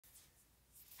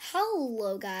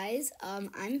Hello guys,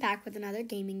 I'm back with another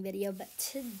gaming video, but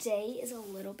today is a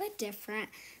little bit different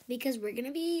because we're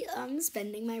gonna be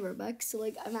spending my Robux. So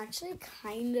I'm actually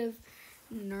kind of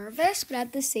nervous, but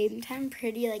at the same time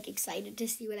pretty excited to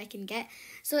see what I can get.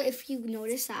 So if you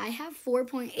notice that I have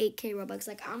 4.8k Robux,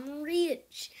 I'm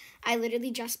rich. I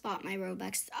literally just bought my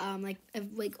Robux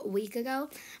a week ago,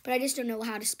 but I just don't know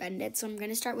how to spend it. So I'm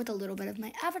gonna start with a little bit of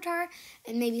my avatar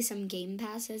and maybe some game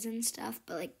passes and stuff,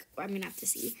 but I'm gonna have to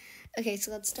see. Okay,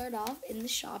 so let's start off in the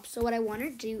shop. So what I want to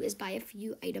do is buy a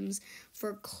few items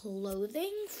for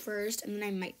clothing first, and then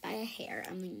I might buy a hair.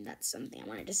 I mean, that's something I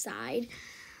want to decide.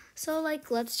 So,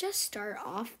 let's just start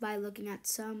off by looking at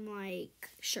some,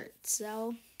 shirts.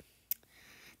 So,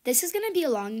 this is going to be a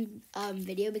long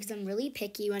video because I'm really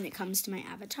picky when it comes to my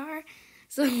avatar.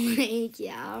 So,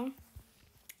 yeah.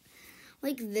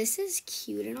 This is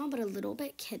cute and all, but a little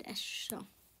bit kiddish. So,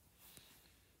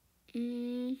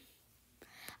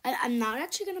 I'm not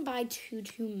actually going to buy too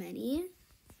many.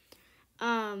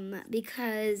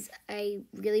 Because I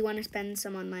really want to spend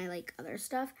some on my, other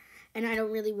stuff. And I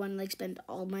don't really want to, spend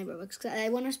all my Robux. Cause I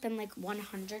want to spend,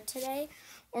 100 today.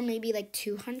 Or maybe,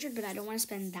 200. But I don't want to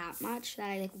spend that much that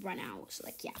I, run out. So,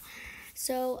 yeah.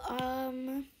 So,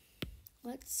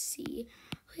 let's see.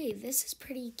 Okay, this is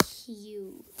pretty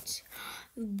cute.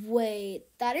 Wait,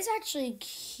 that is actually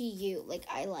cute.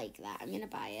 I like that. I'm going to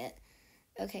buy it.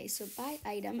 Okay, so buy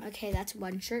item. Okay, that's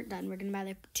one shirt done. We're going to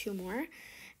buy, 2 more.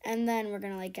 And then we're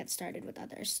going to, get started with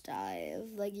other stuff.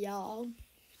 Y'all.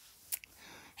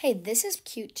 Hey, this is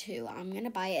cute, too. I'm going to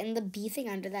buy it. And the B thing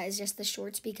under that is just the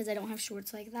shorts because I don't have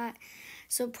shorts like that.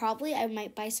 So probably I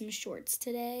might buy some shorts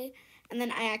today. And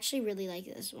then I actually really like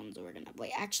this one. So we're going to...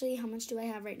 Wait, actually, how much do I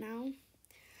have right now?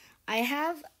 I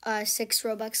have 6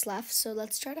 Robux left. So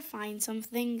let's try to find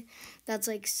something that's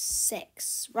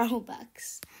 6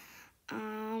 Robux.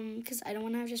 Because I don't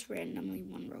want to have just randomly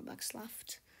 1 Robux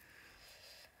left.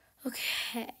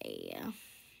 Okay,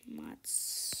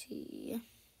 let's see.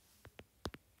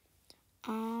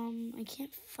 I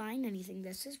can't find anything.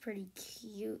 This is pretty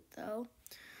cute, though.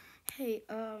 Hey,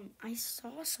 I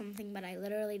saw something, but I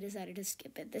literally decided to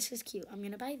skip it. This is cute. I'm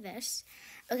gonna buy this.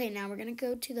 Okay, now we're gonna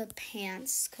go to the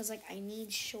pants, because, I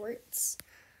need shorts.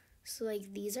 So,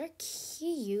 these are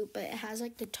cute, but it has,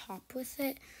 the top with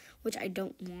it, which I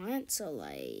don't want, so,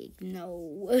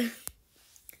 no.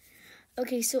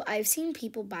 Okay, so I've seen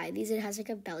people buy these. It has, a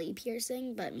belly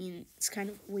piercing, but, I mean, it's kind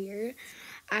of weird.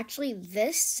 Actually,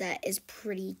 this set is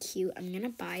pretty cute. I'm going to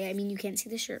buy it. I mean, you can't see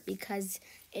the shirt because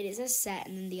it is a set,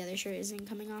 and then the other shirt isn't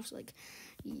coming off. So,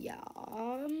 yeah.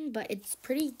 But it's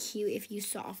pretty cute if you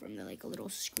saw from the, a little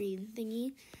screen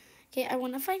thingy. Okay, I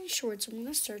want to find shorts. I'm going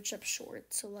to search up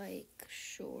shorts. So,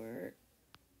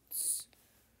 shorts.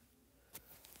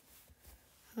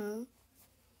 Huh?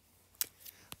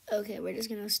 Okay, we're just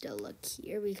going to still look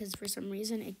here because for some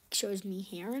reason it shows me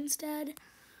hair instead.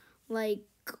 Wait,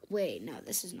 no,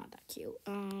 this is not that cute.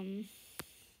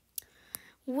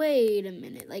 Wait a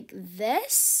minute.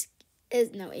 This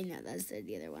is... No, wait, no, that's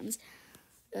the other ones.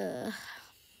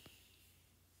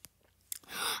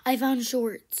 I found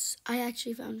shorts. I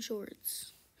actually found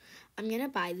shorts. I'm going to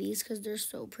buy these because they're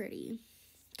so pretty.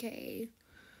 Okay.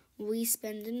 We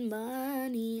spending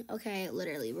money. Okay,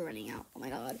 literally, we're running out. Oh, my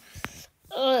God.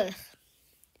 Ugh.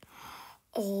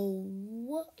 Oh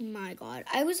my God.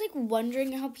 I was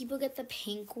wondering how people get the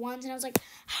pink ones, and I was like,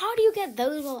 how do you get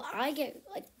those while I get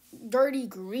dirty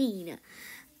green?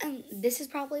 And this is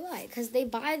probably why, because they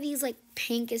buy these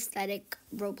pink aesthetic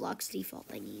Roblox default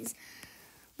thingies.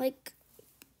 I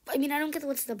mean, I don't get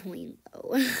what's the point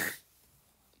though.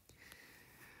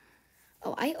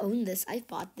 Oh, I own this. I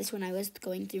bought this when I was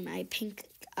going through my pink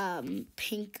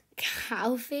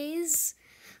cow phase.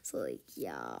 So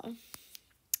yeah.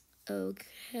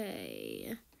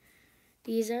 Okay.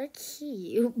 These are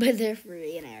cute, but they're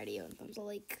free and I already own them. So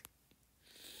I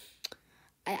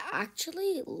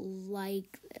actually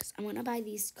like this. I'm gonna buy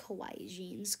these kawaii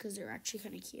jeans because they're actually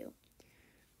kind of cute.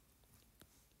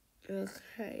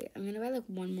 Okay, I'm gonna buy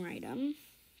one more item.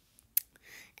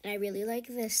 And I really like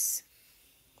this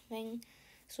thing.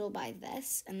 So we'll buy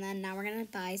this. And then now we're gonna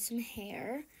buy some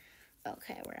hair.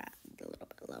 Okay, we're at a little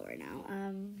bit lower now.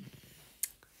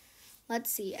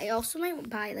 Let's see. I also might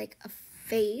buy a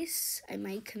face. I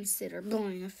might consider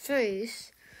buying a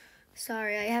face.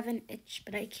 Sorry, I have an itch,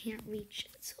 but I can't reach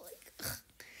it. So ugh.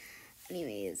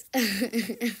 Anyways,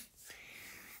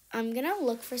 I'm gonna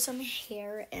look for some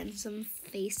hair and some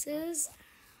faces.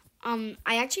 I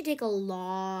actually take a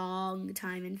long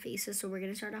time in faces, so we're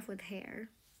gonna start off with hair.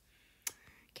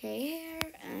 Okay, hair,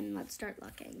 and let's start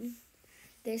looking.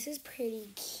 This is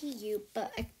pretty cute,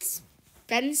 but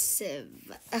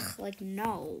expensive. Ugh, like,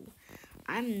 no.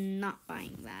 I'm not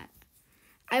buying that.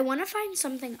 I want to find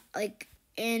something, like,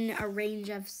 in a range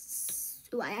of...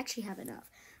 Oh, I actually have enough.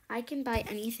 I can buy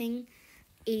anything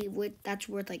that's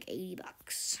worth, like, 80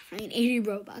 bucks. I mean, 80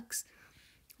 Robux.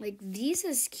 Like, these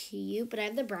is cute, but I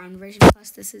have the brown version,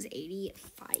 plus this is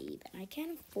 85, and I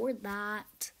can't afford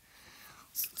that.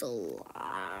 So,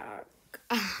 what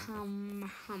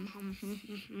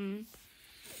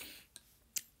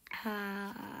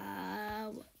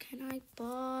can I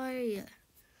buy? I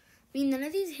mean, none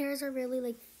of these hairs are really,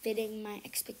 like, fitting my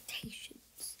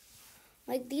expectations.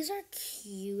 Like, these are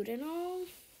cute and all.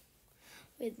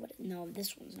 Wait, what? No,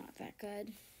 this one's not that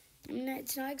good. I mean,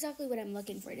 it's not exactly what I'm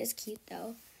looking for. It is cute,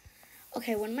 though.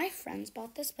 Okay, one of my friends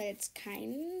bought this, but it's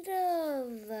kind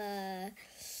of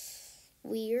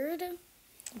weird.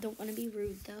 I don't want to be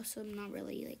rude, though, so I'm not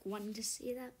really, like, wanting to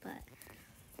say that, but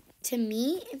to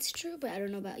me, it's true, but I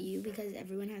don't know about you, because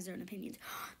everyone has their own opinions.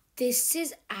 This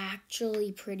is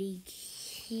actually pretty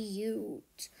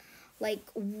cute. Like,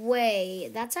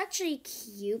 that's actually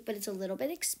cute, but it's a little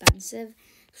bit expensive,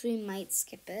 so we might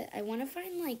skip it. I want to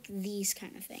find, like, these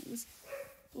kind of things.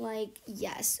 Like,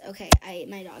 yes, okay,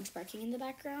 my dog's barking in the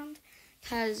background,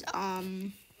 because,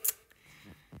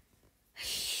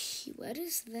 what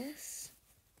is this?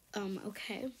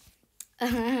 Okay.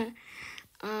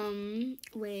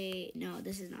 Wait, no,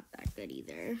 this is not that good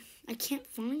either. I can't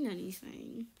find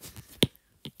anything.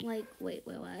 Like, wait,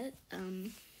 what?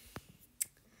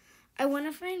 I want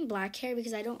to find black hair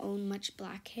because I don't own much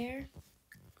black hair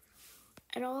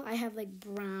at all. I have, like,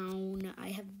 brown. I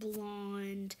have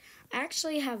blonde. I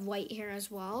actually have white hair as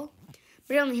well,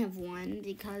 but I only have one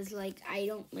because, like, I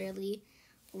don't really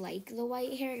like the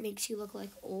white hair. It makes you look,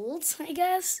 like, old, I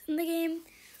guess, in the game.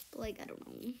 But, like, I don't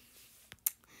know.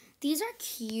 These are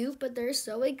cute, but they're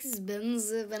so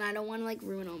expensive, and I don't want to, like,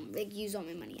 ruin them, like, use all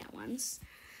my money at once.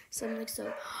 So I'm, like,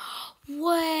 so...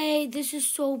 Wait, this is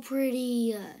so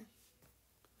pretty.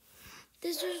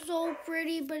 This is so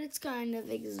pretty, but it's kind of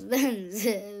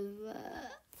expensive.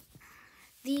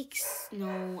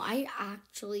 No, I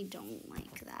actually don't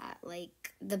like that.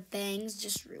 Like, the bangs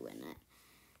just ruin it.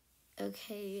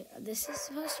 Okay, this is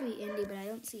supposed to be indie, but I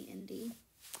don't see indie.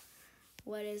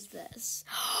 What is this?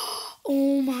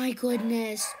 Oh my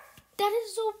goodness. That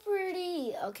is so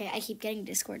pretty. Okay, I keep getting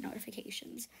Discord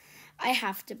notifications. I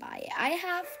have to buy it. I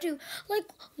have to. Like,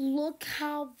 look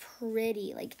how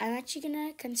pretty. Like, I'm actually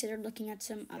going to consider looking at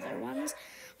some other ones.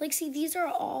 Like, see, these are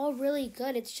all really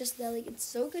good. It's just that, like, it's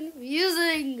so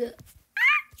confusing.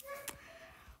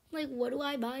 Like, what do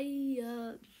I buy?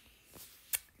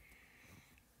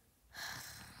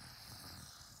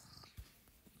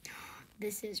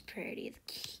 This is pretty. It's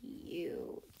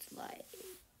cute. Like,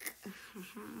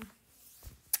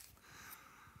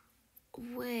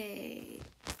 wait.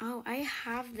 Oh, I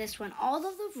have this one. All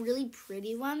of the really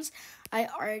pretty ones I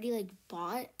already, like,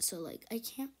 bought. So, like, I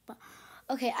can't buy.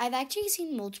 Okay, I've actually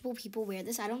seen multiple people wear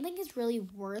this. I don't think it's really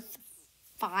worth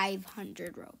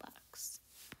 500 Robux.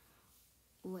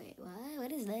 Wait, what?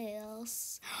 What is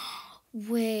this?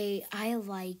 Wait, I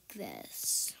like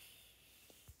this.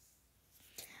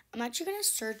 I'm actually going to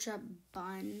search up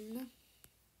bun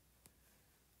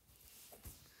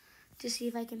to see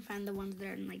if I can find the ones that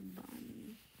are in, like,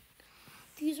 bun.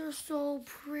 These are so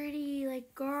pretty,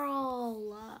 like,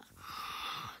 girl.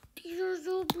 These are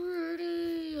so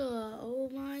pretty. Oh,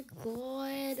 my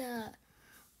God.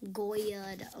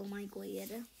 Oh, my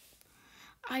God.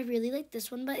 I really like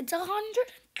this one, but it's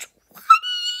 120.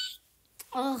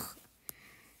 Ugh.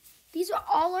 These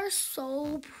all are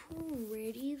so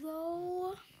pretty,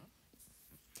 though.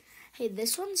 Hey,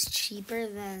 this one's cheaper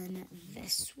than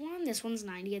this one. This one's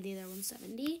 90 and the other one's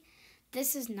 70.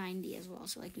 This is 90 as well,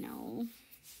 so, like, no.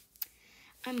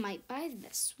 I might buy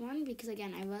this one because,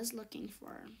 again, I was looking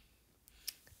for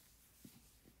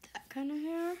that kind of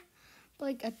hair. But,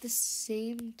 like, at the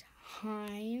same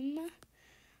time,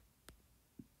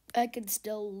 I could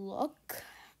still look.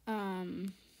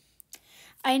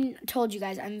 I told you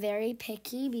guys I'm very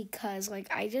picky because, like,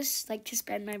 I just like to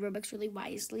spend my Robux really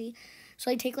wisely. So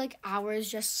I take, like,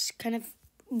 hours just kind of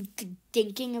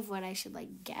thinking of what I should,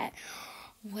 like, get.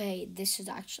 Wait, this is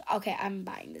actually... Okay, I'm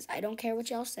buying this. I don't care what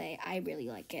y'all say. I really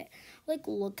like it. Like,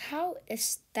 look how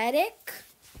aesthetic,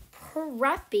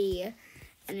 preppy,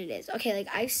 and it is. Okay, like,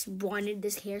 I wanted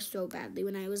this hair so badly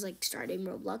when I was, like, starting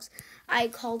Roblox. I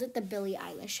called it the Billie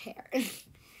Eilish hair.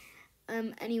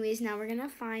 Anyways, now we're going to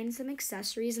find some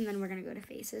accessories, and then we're going to go to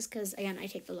faces, because, again, I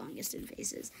take the longest in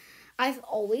faces. I've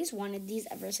always wanted these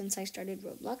ever since I started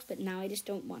Roblox, but now I just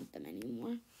don't want them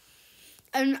anymore.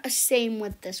 And same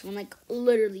with this one. Like,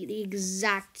 literally the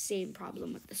exact same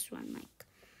problem with this one. Like,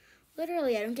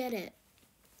 literally, I don't get it.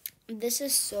 This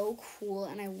is so cool,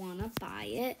 and I want to buy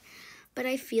it. But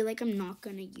I feel like I'm not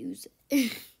going to use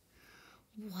it.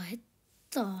 What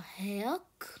the heck?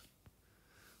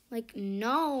 Like,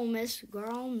 no, Miss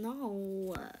Girl,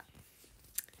 no.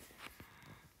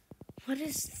 What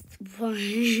is... What?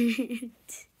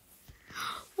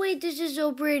 Wait, this is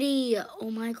so pretty.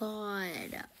 Oh my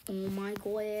god. Oh my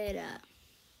god.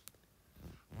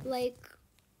 Like,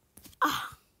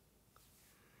 ah.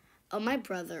 Oh, my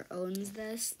brother owns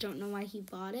this. Don't know why he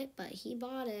bought it, but he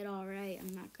bought it, all right.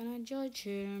 I'm not gonna judge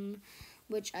him,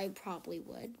 which I probably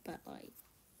would, but like,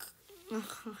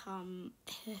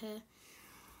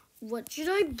 what should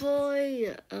I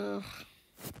buy?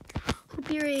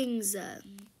 Hoop earrings.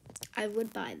 I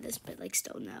would buy this, but like,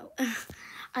 still no.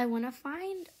 I want to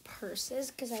find purses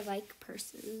because I like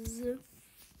purses.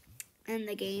 In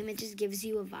the game, it just gives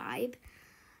you a vibe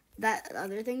that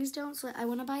other things don't. So I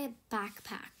want to buy a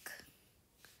backpack.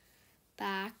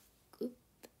 Backpack.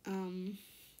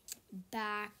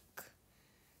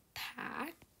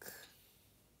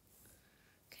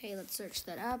 Okay, let's search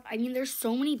that up. I mean, there's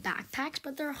so many backpacks,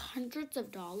 but they're hundreds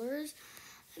of dollars.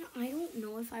 And I don't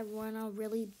know if I want to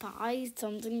really buy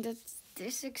something that's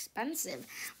this expensive.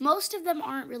 Most of them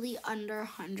aren't really under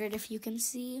 100, if you can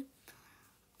see.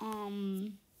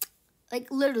 Like,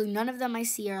 literally, none of them I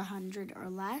see are 100 or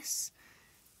less.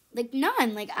 Like,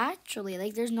 none. Like, actually,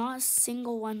 like, there's not a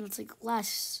single one that's, like,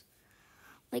 less.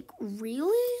 Like,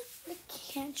 really? Like,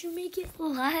 can't you make it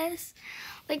less?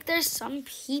 Like, there's some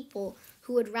people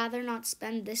who would rather not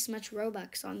spend this much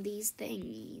Robux on these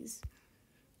thingies.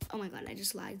 Oh my god, I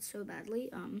just lied so badly.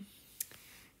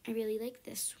 I really like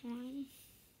this one.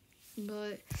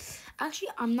 But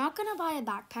actually, I'm not going to buy a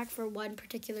backpack for one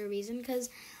particular reason, because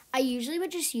I usually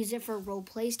would just use it for role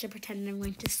plays to pretend I'm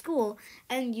going to school.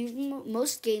 And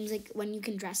most games, like, when you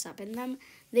can dress up in them,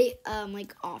 they,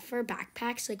 like, offer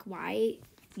backpacks. Like, why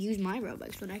use my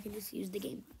Robux when I can just use the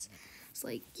game ones? It's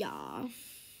like, yeah.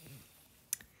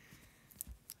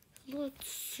 Let's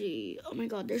see. Oh my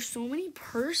god, there's so many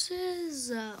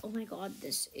purses. Oh my god,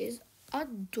 this is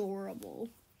adorable.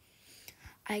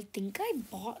 I think I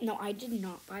bought... No, I did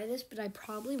not buy this, but I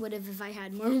probably would have if I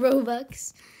had more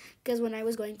Robux. Because when I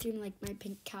was going through, like, my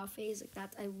pink cow phase, like,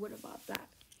 that, I would have bought that.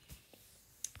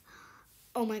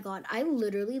 Oh my god, I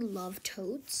literally love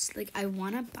totes. Like, I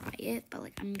want to buy it, but,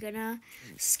 like, I'm gonna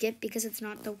skip because it's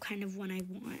not the kind of one I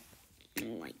want.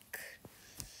 Like,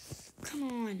 come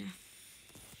on.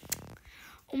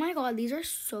 Oh my god, these are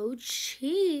so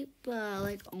cheap.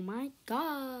 Like, oh my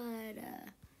god.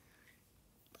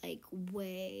 Like,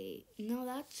 wait. No,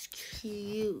 that's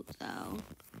cute, though.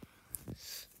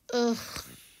 Ugh.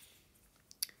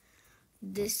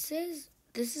 This is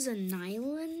a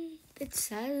nylon, it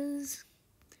says.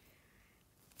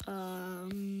 Sorry,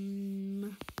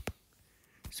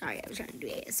 I was trying to do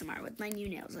ASMR with my new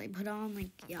nails I put on.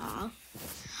 Like, yeah.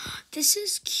 This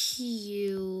is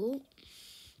cute.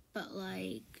 But,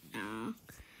 like, nah.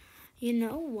 You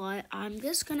know what? I'm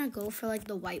just gonna go for, like,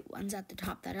 the white ones at the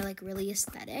top that are, like, really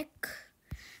aesthetic.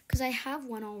 Because I have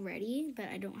one already, but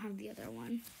I don't have the other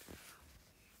one.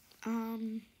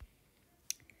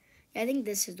 I think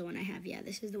this is the one I have. Yeah,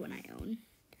 this is the one I own.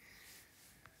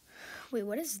 Wait,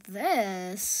 what is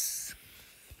this?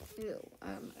 Ew.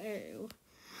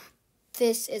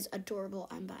 This is adorable.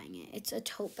 I'm buying it. It's a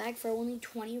tote bag for only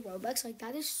 20 Robux. Like,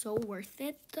 that is so worth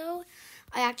it, though.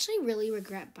 I actually really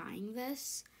regret buying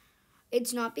this.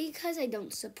 It's not because I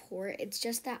don't support. It's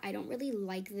just that I don't really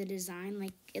like the design.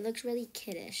 Like, it looks really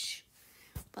kiddish.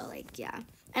 But, like, yeah.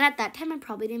 And at that time, I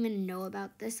probably didn't even know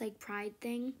about this, like, pride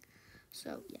thing.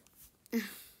 So, yeah.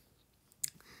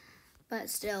 But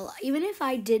still, even if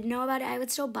I did know about it, I would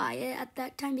still buy it at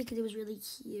that time because it was really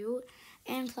cute.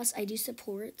 And plus, I do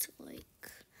support,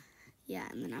 like, yeah.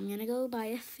 And then I'm going to go buy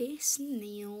a face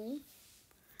nail.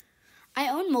 I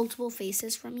own multiple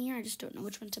faces from here. I just don't know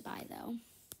which one to buy, though.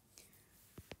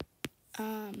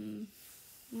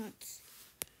 Let's see.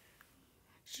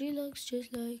 She looks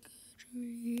just like a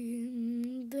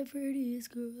dream. The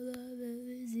prettiest girl I've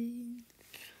ever seen.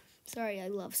 Sorry, I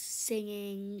love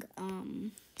singing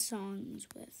songs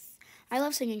with... I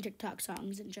love singing TikTok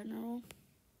songs in general.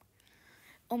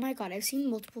 Oh my god, I've seen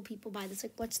multiple people buy this.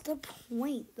 Like, what's the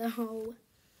point, though?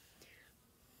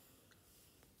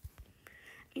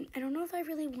 I don't know if I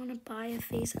really want to buy a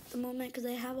face at the moment because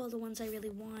I have all the ones I really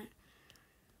want.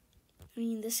 I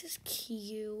mean, this is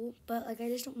cute, but, like, I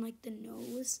just don't like the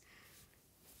nose.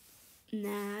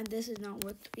 Nah, this is not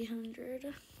worth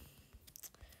 300.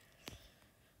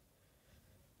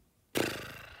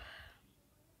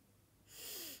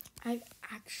 I've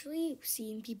actually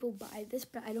seen people buy this,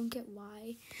 but I don't get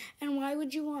why. And why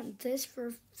would you want this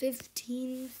for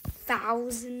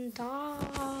 $15,000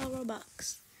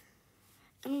 Robux?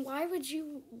 And why would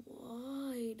you...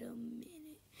 Wait a minute.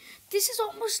 This is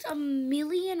almost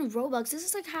 1,000,000 Robux. This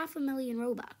is like 500,000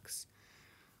 Robux.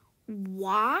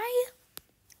 Why?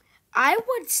 I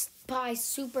would buy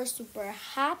super, super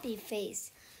happy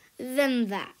face than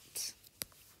that.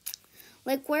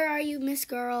 Like, where are you, Miss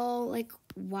Girl? Like,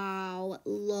 wow,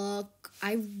 look.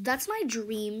 That's my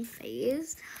dream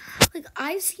face. Like,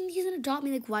 I've seen these in Adopt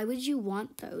Me. Like, why would you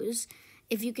want those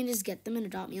if you can just get them in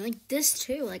Adopt Me? Like, this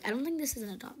too. Like, I don't think this is an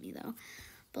Adopt Me, though.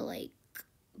 But, like,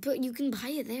 but you can buy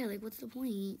it there. Like, what's the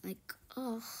point? Like,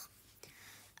 ugh.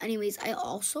 Anyways, I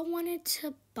also wanted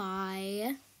to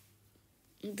buy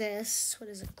this. What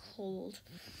is it called?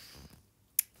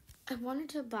 I wanted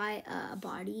to buy a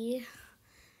body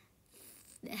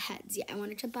heads. Yeah, I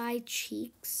wanted to buy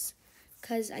cheeks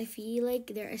because I feel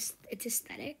like it's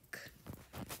aesthetic.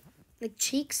 Like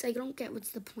cheeks, I don't get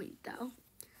what's the point though.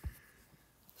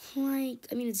 Like,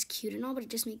 I mean, it's cute and all, but it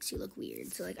just makes you look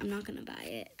weird. So like, I'm not gonna buy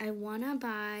it. I wanna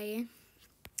buy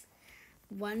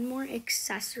one more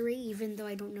accessory, even though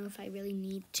I don't know if I really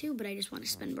need to, but I just want to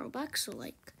spend Robux. So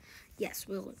like, yes,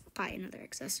 we'll buy another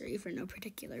accessory for no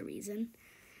particular reason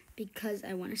because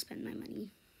I want to spend my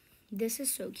money. This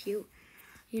is so cute.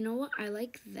 You know what? I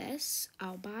like this.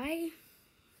 I'll buy...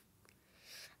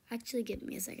 Actually, give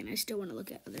me a second. I still want to look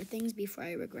at other things before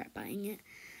I regret buying it.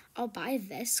 I'll buy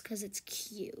this because it's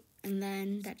cute. And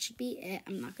then that should be it.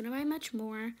 I'm not going to buy much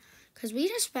more because we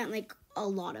just spent like a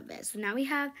lot of it. So now we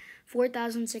have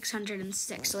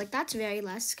 4,606. So like that's very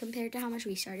less compared to how much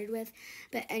we started with.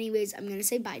 But anyways, I'm going to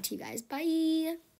say bye to you guys. Bye.